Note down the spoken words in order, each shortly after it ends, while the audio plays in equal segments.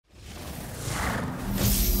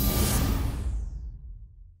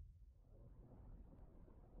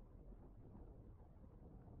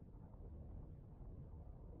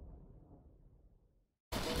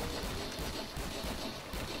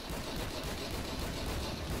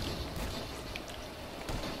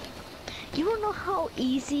You don't know how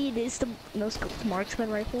easy it is to no scope marksman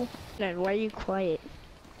rifle? Then why are you quiet?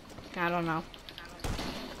 I don't know.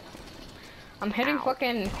 I'm hitting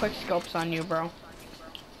fucking quick scopes on you, bro.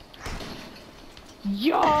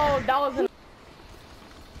 Yo, that was an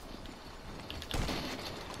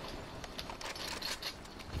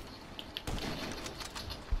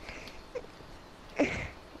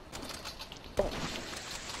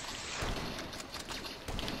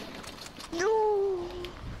No.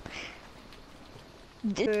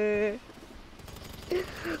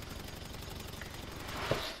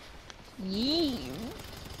 Yee.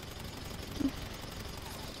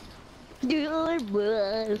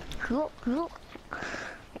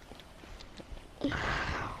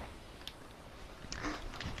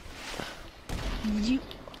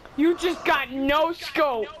 You just got no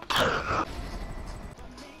scope.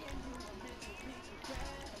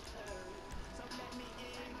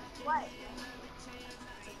 What?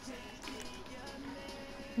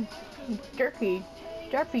 Derpy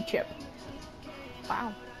chip.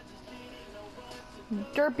 Wow.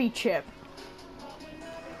 Derpy chip.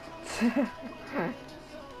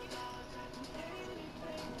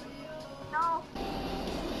 No.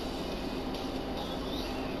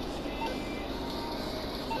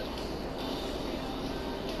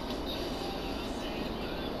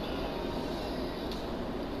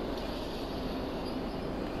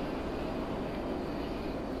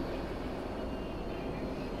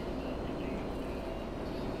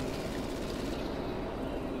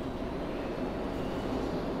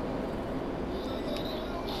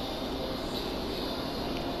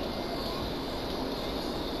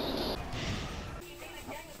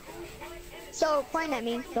 So point at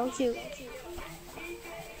me, don't shoot.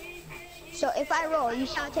 So if I roll, you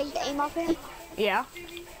can't take the aim off him? Yeah.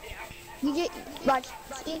 You just watch,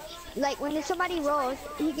 see, like when somebody rolls,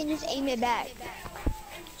 he can just aim it back.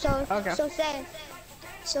 So Okay.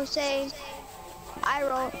 so say I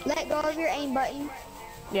roll, let go of your aim button,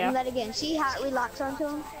 Yeah. and let it again. See how it relocks onto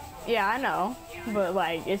him? Yeah, I know. But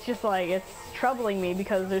like it's just like it's troubling me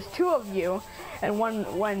because there's two of you and one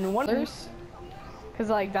others. Cause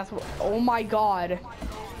like that's what, oh my god.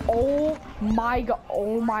 Oh my god.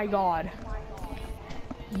 Oh my god.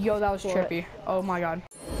 Yo, that was trippy. Oh my god.